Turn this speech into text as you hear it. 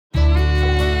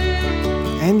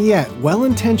And yet,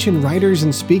 well-intentioned writers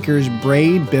and speakers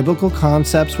braid biblical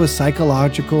concepts with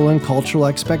psychological and cultural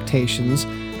expectations,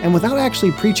 and without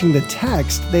actually preaching the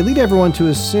text, they lead everyone to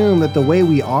assume that the way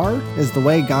we are is the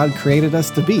way God created us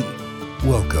to be.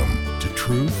 Welcome to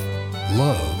Truth,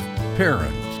 Love,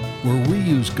 Parents, where we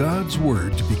use God's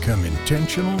Word to become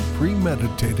intentional,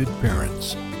 premeditated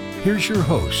parents. Here's your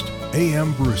host,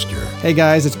 A.M. Brewster. Hey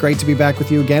guys, it's great to be back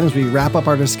with you again as we wrap up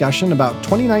our discussion about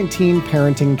 2019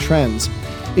 parenting trends.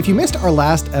 If you missed our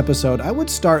last episode, I would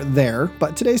start there,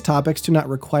 but today's topics do not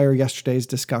require yesterday's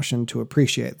discussion to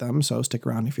appreciate them, so stick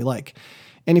around if you like.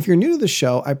 And if you're new to the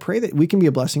show, I pray that we can be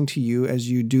a blessing to you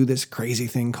as you do this crazy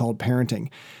thing called parenting.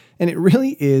 And it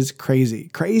really is crazy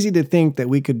to think that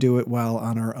we could do it well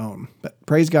on our own. But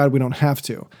praise God, we don't have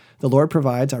to. The Lord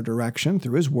provides our direction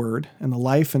through His Word and the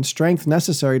life and strength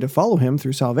necessary to follow Him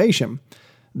through salvation.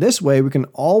 This way, we can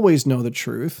always know the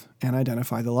truth and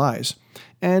identify the lies.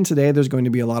 And today, there's going to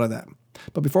be a lot of that.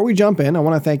 But before we jump in, I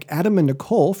want to thank Adam and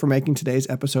Nicole for making today's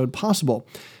episode possible.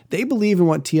 They believe in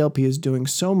what TLP is doing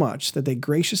so much that they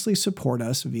graciously support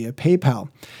us via PayPal.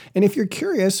 And if you're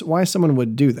curious why someone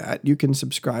would do that, you can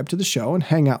subscribe to the show and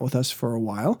hang out with us for a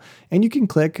while. And you can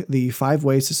click the 5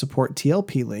 ways to support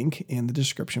TLP link in the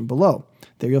description below.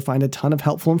 There you'll find a ton of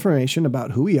helpful information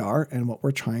about who we are and what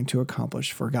we're trying to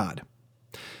accomplish for God.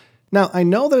 Now, I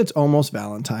know that it's almost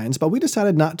Valentine's, but we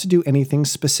decided not to do anything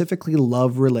specifically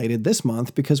love-related this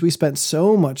month because we spent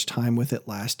so much time with it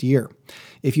last year.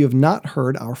 If you have not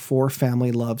heard our 4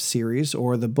 Family Love series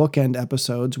or the bookend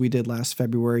episodes we did last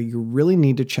February, you really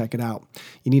need to check it out.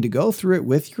 You need to go through it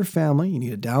with your family, you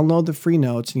need to download the free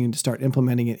notes, and you need to start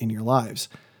implementing it in your lives.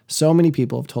 So many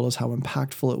people have told us how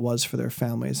impactful it was for their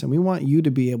families, and we want you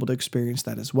to be able to experience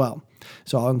that as well.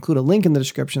 So I'll include a link in the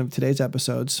description of today's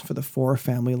episodes for the 4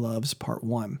 Family Loves Part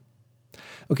 1.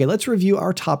 Okay, let's review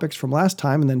our topics from last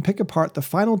time and then pick apart the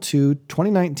final 2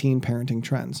 2019 parenting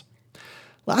trends.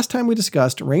 Last time we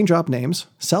discussed raindrop names,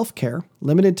 self-care,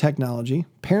 limited technology,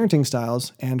 parenting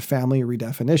styles, and family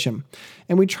redefinition.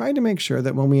 And we tried to make sure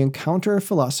that when we encounter a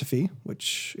philosophy,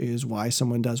 which is why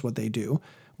someone does what they do,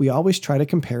 we always try to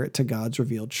compare it to God's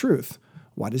revealed truth.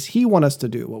 Why does He want us to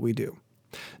do what we do?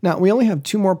 Now, we only have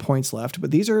 2 more points left,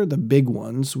 but these are the big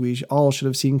ones we all should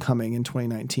have seen coming in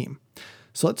 2019.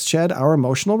 So let's shed our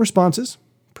emotional responses,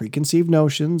 preconceived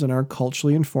notions, and our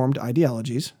culturally informed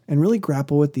ideologies, and really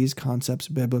grapple with these concepts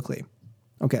biblically.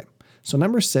 Okay, so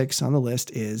number 6 on the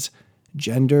list is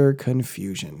gender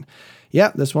confusion.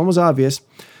 Yeah, this one was obvious.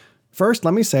 First,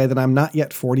 let me say that I'm not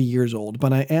yet 40 years old,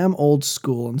 but I am old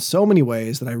school in so many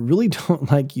ways that I really don't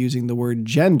like using the word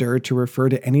gender to refer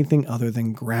to anything other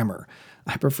than grammar.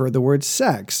 I prefer the word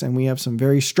sex, and we have some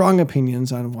very strong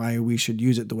opinions on why we should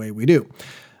use it the way we do.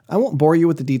 I won't bore you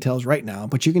with the details right now,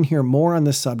 but you can hear more on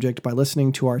this subject by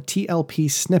listening to our TLP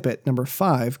snippet number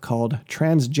 5 called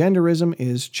Transgenderism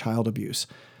is Child Abuse.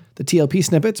 The TLP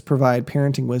snippets provide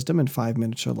parenting wisdom in 5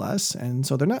 minutes or less, and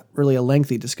so they're not really a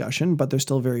lengthy discussion, but they're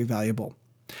still very valuable.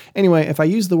 Anyway, if I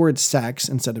use the word sex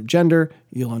instead of gender,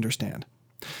 you'll understand.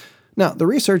 Now, the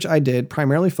research I did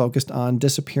primarily focused on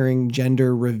disappearing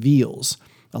gender reveals.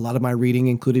 A lot of my reading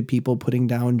included people putting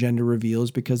down gender reveals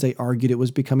because they argued it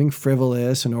was becoming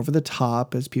frivolous and over the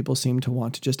top as people seemed to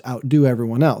want to just outdo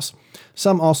everyone else.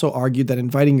 Some also argued that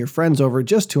inviting your friends over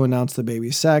just to announce the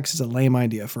baby's sex is a lame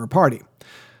idea for a party.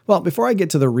 Well, before I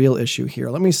get to the real issue here,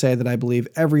 let me say that I believe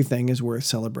everything is worth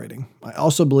celebrating. I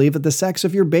also believe that the sex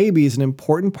of your baby is an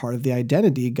important part of the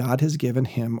identity God has given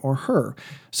him or her.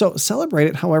 So celebrate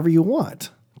it however you want.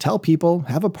 Tell people,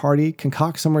 have a party,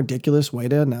 concoct some ridiculous way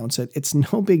to announce it. It's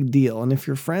no big deal. And if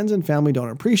your friends and family don't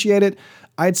appreciate it,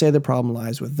 I'd say the problem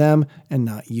lies with them and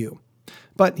not you.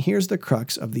 But here's the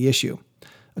crux of the issue.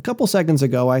 A couple seconds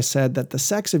ago, I said that the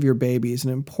sex of your baby is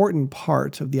an important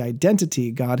part of the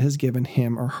identity God has given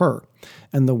him or her,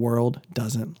 and the world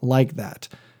doesn't like that.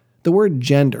 The word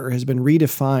gender has been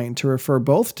redefined to refer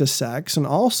both to sex and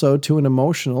also to an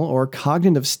emotional or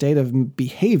cognitive state of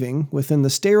behaving within the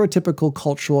stereotypical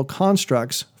cultural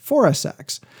constructs for a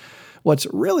sex. What's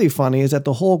really funny is that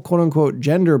the whole quote-unquote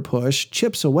gender push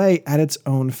chips away at its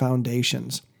own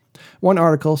foundations. One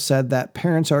article said that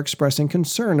parents are expressing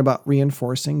concern about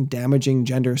reinforcing damaging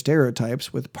gender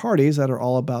stereotypes with parties that are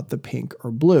all about the pink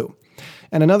or blue.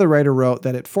 And another writer wrote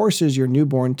that it forces your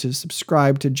newborn to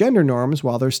subscribe to gender norms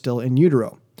while they're still in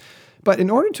utero. But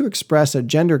in order to express a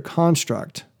gender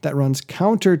construct that runs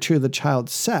counter to the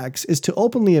child's sex is to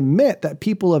openly admit that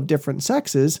people of different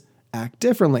sexes act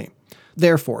differently.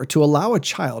 Therefore, to allow a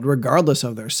child, regardless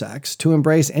of their sex, to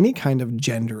embrace any kind of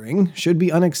gendering should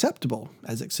be unacceptable,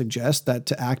 as it suggests that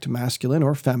to act masculine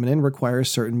or feminine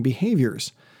requires certain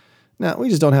behaviors. Now, we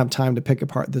just don't have time to pick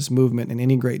apart this movement in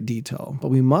any great detail, but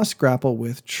we must grapple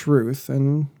with truth,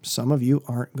 and some of you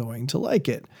aren't going to like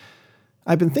it.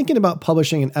 I've been thinking about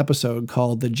publishing an episode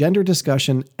called The Gender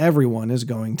Discussion Everyone is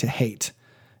Going to Hate,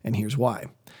 and here's why.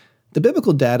 The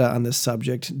biblical data on this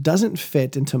subject doesn't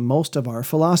fit into most of our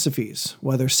philosophies,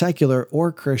 whether secular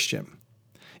or Christian.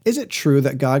 Is it true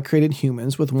that God created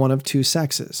humans with one of two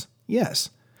sexes? Yes.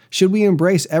 Should we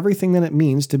embrace everything that it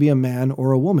means to be a man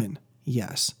or a woman?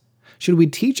 Yes. Should we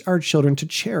teach our children to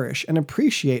cherish and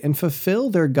appreciate and fulfill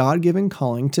their God-given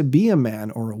calling to be a man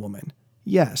or a woman?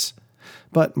 Yes.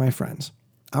 But, my friends,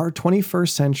 our 21st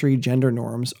century gender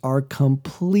norms are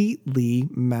completely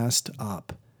messed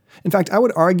up. In fact, I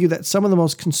would argue that some of the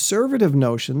most conservative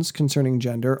notions concerning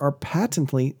gender are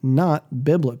patently not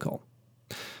biblical.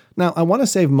 Now, I want to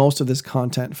save most of this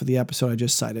content for the episode I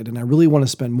just cited, and I really want to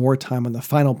spend more time on the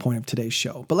final point of today's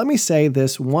show. But let me say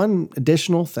this one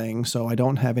additional thing so I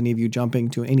don't have any of you jumping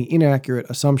to any inaccurate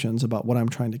assumptions about what I'm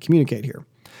trying to communicate here.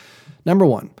 Number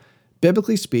one,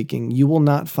 biblically speaking, you will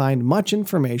not find much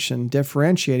information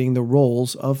differentiating the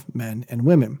roles of men and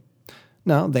women.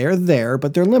 Now, they are there,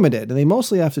 but they're limited, and they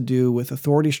mostly have to do with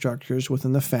authority structures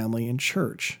within the family and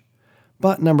church.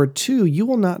 But number two, you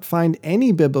will not find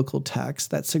any biblical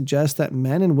text that suggests that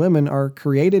men and women are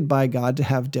created by God to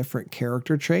have different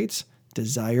character traits,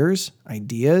 desires,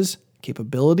 ideas,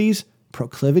 capabilities,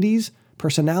 proclivities,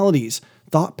 personalities,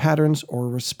 thought patterns, or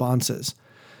responses.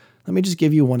 Let me just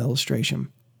give you one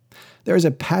illustration. There is a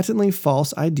patently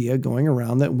false idea going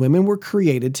around that women were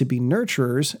created to be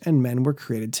nurturers and men were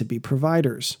created to be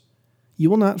providers.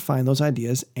 You will not find those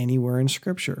ideas anywhere in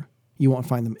Scripture. You won't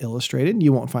find them illustrated,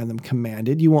 you won't find them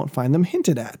commanded, you won't find them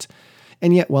hinted at.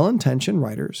 And yet well-intentioned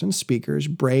writers and speakers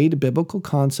braid biblical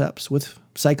concepts with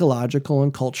psychological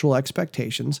and cultural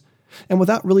expectations, and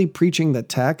without really preaching the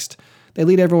text, they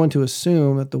lead everyone to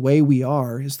assume that the way we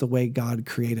are is the way God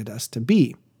created us to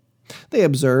be. They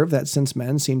observe that since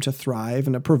men seem to thrive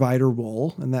in a provider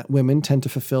role and that women tend to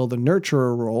fulfill the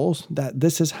nurturer roles, that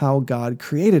this is how God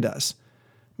created us.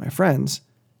 My friends,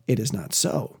 it is not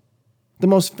so. The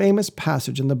most famous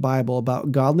passage in the Bible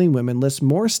about godly women lists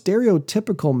more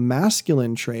stereotypical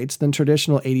masculine traits than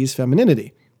traditional 80s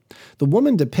femininity. The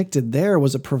woman depicted there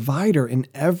was a provider in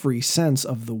every sense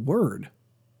of the word.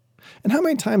 And how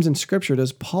many times in Scripture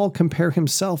does Paul compare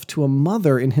himself to a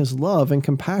mother in his love and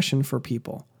compassion for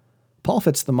people? Paul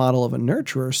fits the model of a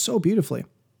nurturer so beautifully.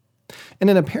 And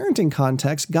in a parenting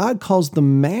context, God calls the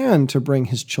man to bring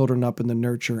his children up in the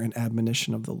nurture and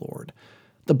admonition of the Lord.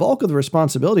 The bulk of the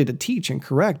responsibility to teach and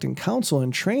correct and counsel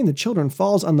and train the children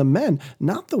falls on the men,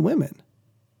 not the women.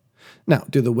 Now,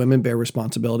 do the women bear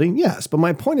responsibility? Yes, but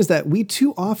my point is that we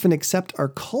too often accept our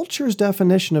culture's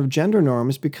definition of gender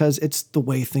norms because it's the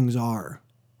way things are.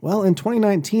 Well, in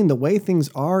 2019, the way things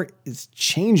are is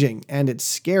changing, and it's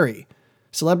scary.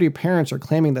 Celebrity parents are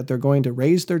claiming that they're going to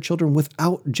raise their children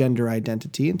without gender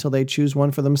identity until they choose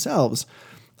one for themselves.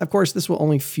 Of course, this will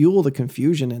only fuel the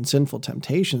confusion and sinful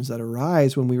temptations that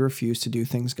arise when we refuse to do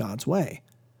things God's way.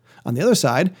 On the other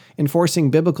side, enforcing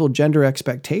biblical gender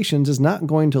expectations is not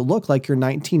going to look like your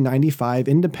 1995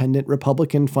 independent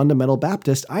Republican fundamental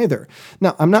Baptist either.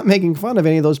 Now, I'm not making fun of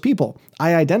any of those people.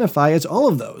 I identify as all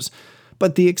of those.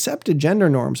 But the accepted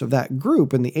gender norms of that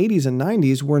group in the 80s and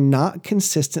 90s were not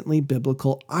consistently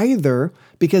biblical either,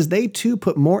 because they too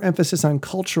put more emphasis on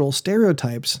cultural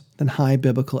stereotypes than high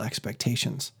biblical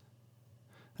expectations.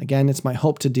 Again, it's my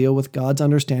hope to deal with God's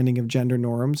understanding of gender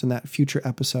norms in that future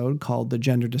episode called The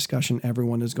Gender Discussion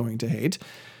Everyone is Going to Hate.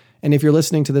 And if you're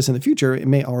listening to this in the future, it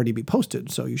may already be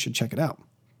posted, so you should check it out.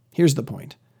 Here's the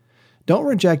point. Don't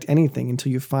reject anything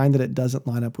until you find that it doesn't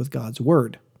line up with God's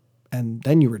word, and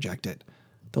then you reject it.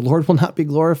 The Lord will not be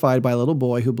glorified by a little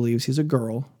boy who believes he's a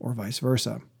girl, or vice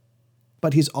versa.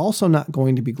 But he's also not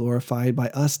going to be glorified by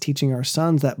us teaching our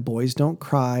sons that boys don't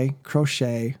cry,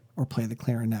 crochet, or play the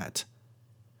clarinet.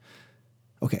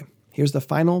 Okay, here's the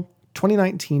final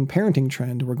 2019 parenting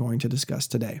trend we're going to discuss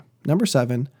today. Number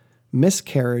 7,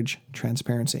 miscarriage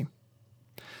transparency.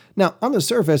 Now, on the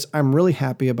surface, I'm really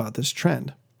happy about this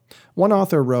trend. One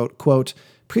author wrote, quote,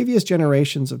 "Previous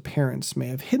generations of parents may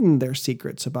have hidden their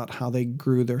secrets about how they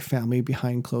grew their family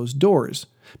behind closed doors,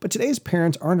 but today's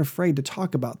parents aren't afraid to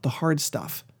talk about the hard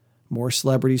stuff. More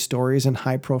celebrity stories and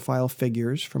high-profile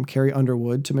figures, from Carrie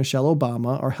Underwood to Michelle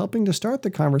Obama, are helping to start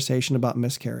the conversation about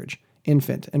miscarriage,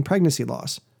 infant, and pregnancy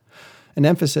loss. An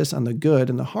emphasis on the good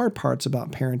and the hard parts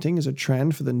about parenting is a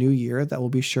trend for the new year that will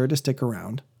be sure to stick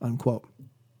around," unquote.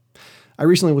 I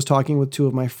recently was talking with two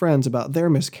of my friends about their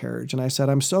miscarriage, and I said,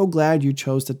 I'm so glad you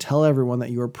chose to tell everyone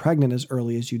that you were pregnant as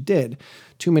early as you did.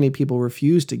 Too many people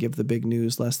refuse to give the big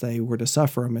news lest they were to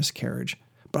suffer a miscarriage.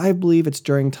 But I believe it's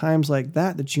during times like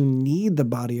that you need the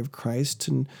body of Christ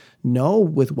to know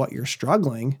with what you're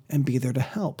struggling and be there to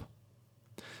help.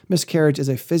 Miscarriage is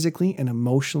a physically and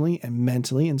emotionally and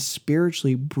mentally and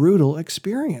spiritually brutal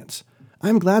experience.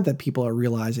 I'm glad that people are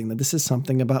realizing that this is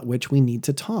something about which we need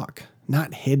to talk,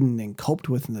 not hidden and coped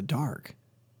with in the dark.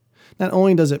 Not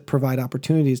only does it provide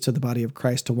opportunities to the body of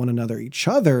Christ to one another, each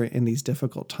other in these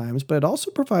difficult times, but it also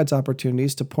provides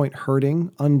opportunities to point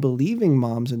hurting, unbelieving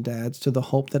moms and dads to the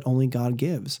hope that only God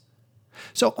gives.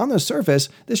 So on the surface,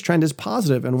 this trend is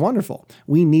positive and wonderful.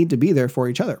 We need to be there for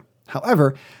each other.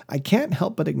 However, I can't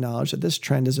help but acknowledge that this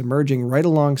trend is emerging right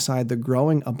alongside the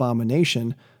growing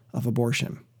abomination of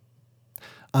abortion.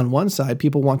 On one side,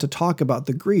 people want to talk about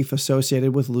the grief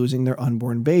associated with losing their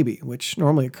unborn baby, which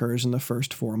normally occurs in the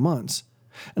first 4 months.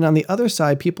 And on the other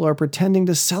side, people are pretending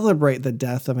to celebrate the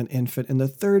death of an infant in the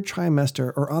 3rd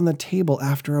trimester or on the table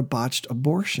after a botched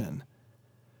abortion.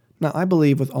 Now, I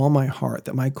believe with all my heart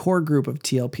that my core group of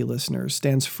TLP listeners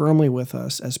stands firmly with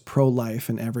us as pro-life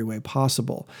in every way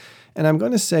possible, and I'm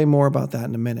going to say more about that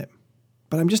in a minute.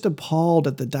 But I'm just appalled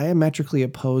at the diametrically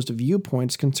opposed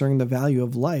viewpoints concerning the value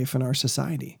of life in our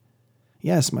society.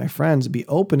 Yes, my friends, be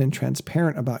open and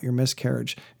transparent about your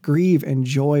miscarriage. Grieve and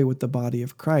joy with the body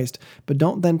of Christ, but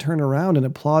don't then turn around and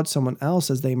applaud someone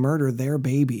else as they murder their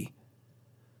baby.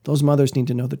 Those mothers need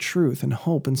to know the truth and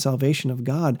hope and salvation of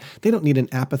God. They don't need an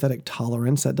apathetic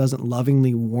tolerance that doesn't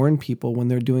lovingly warn people when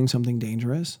they're doing something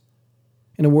dangerous.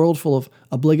 In a world full of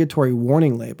obligatory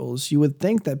warning labels, you would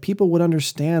think that people would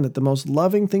understand that the most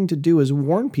loving thing to do is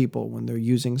warn people when they're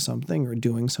using something or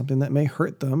doing something that may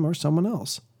hurt them or someone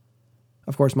else.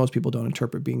 Of course, most people don't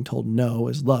interpret being told no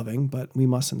as loving, but we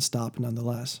mustn't stop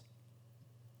nonetheless.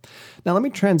 Now let me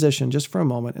transition just for a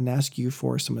moment and ask you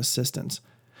for some assistance.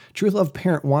 Truth Love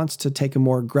Parent wants to take a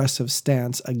more aggressive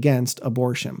stance against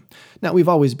abortion. Now, we've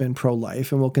always been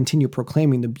pro-life and will continue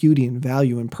proclaiming the beauty and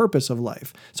value and purpose of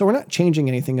life, so we're not changing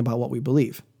anything about what we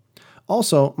believe.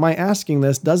 Also, my asking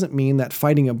this doesn't mean that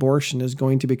fighting abortion is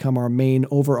going to become our main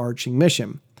overarching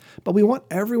mission, but we want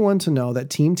everyone to know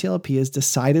that Team TLP is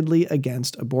decidedly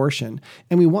against abortion,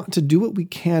 and we want to do what we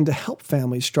can to help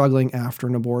families struggling after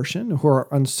an abortion who are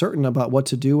uncertain about what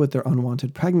to do with their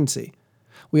unwanted pregnancy.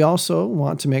 We also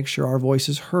want to make sure our voice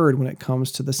is heard when it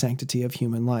comes to the sanctity of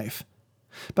human life.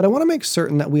 But I want to make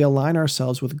certain that we align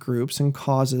ourselves with groups and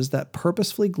causes that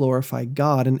purposefully glorify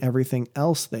God in everything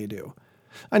else they do.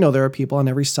 I know there are people on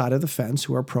every side of the fence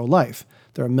who are pro-life.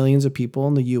 There are millions of people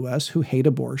in the U.S. who hate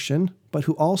abortion, but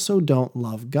who also don't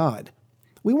love God.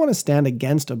 We want to stand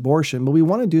against abortion, but we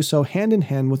want to do so hand in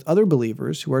hand with other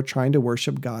believers who are trying to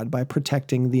worship God by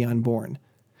protecting the unborn.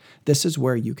 This is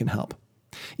where you can help.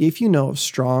 If you know of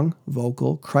strong,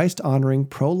 vocal, Christ-honoring,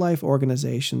 pro-life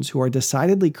organizations who are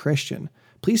decidedly Christian,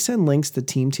 please send links to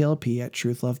Team TLP at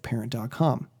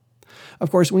truthloveparent.com.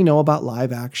 Of course, we know about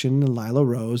Live Action and Lila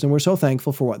Rose, and we're so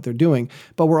thankful for what they're doing,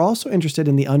 but we're also interested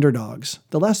in the underdogs,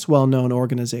 the less well-known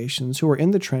organizations who are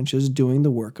in the trenches doing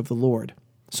the work of the Lord.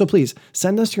 So please,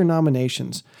 send us your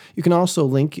nominations. You can also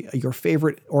link your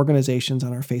favorite organizations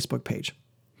on our Facebook page.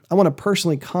 I want to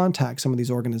personally contact some of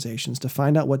these organizations to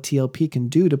find out what TLP can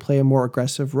do to play a more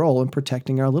aggressive role in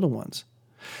protecting our little ones.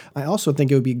 I also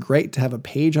think it would be great to have a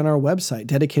page on our website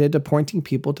dedicated to pointing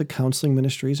people to counseling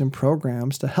ministries and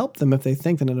programs to help them if they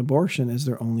think that an abortion is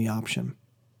their only option.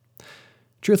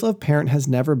 Truth Love Parent has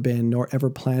never been nor ever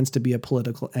plans to be a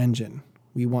political engine.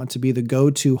 We want to be the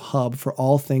go-to hub for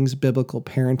all things biblical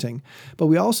parenting, but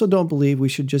we also don't believe we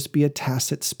should just be a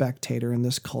tacit spectator in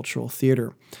this cultural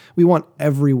theater. We want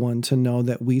everyone to know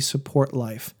that we support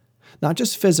life, not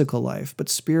just physical life, but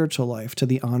spiritual life to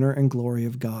the honor and glory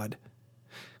of God.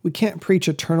 We can't preach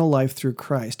eternal life through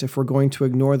Christ if we're going to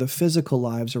ignore the physical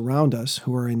lives around us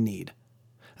who are in need.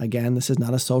 Again, this is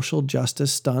not a social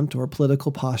justice stunt or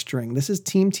political posturing. This is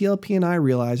Team TLP and I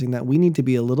realizing that we need to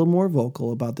be a little more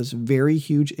vocal about this very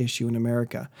huge issue in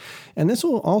America. And this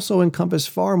will also encompass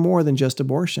far more than just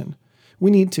abortion.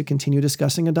 We need to continue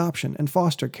discussing adoption and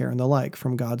foster care and the like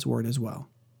from God's Word as well.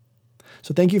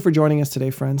 So thank you for joining us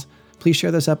today, friends. Please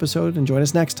share this episode and join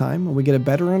us next time when we get a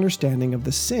better understanding of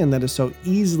the sin that is so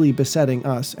easily besetting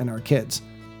us and our kids.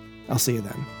 I'll see you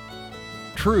then.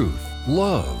 Truth,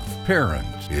 Love,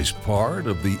 Parent is part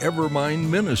of the Evermind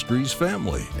Ministries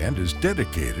family and is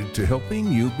dedicated to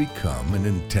helping you become an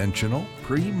intentional,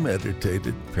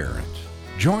 premeditated parent.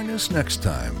 Join us next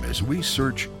time as we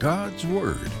search God's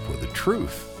Word for the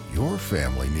truth your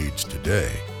family needs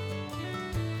today.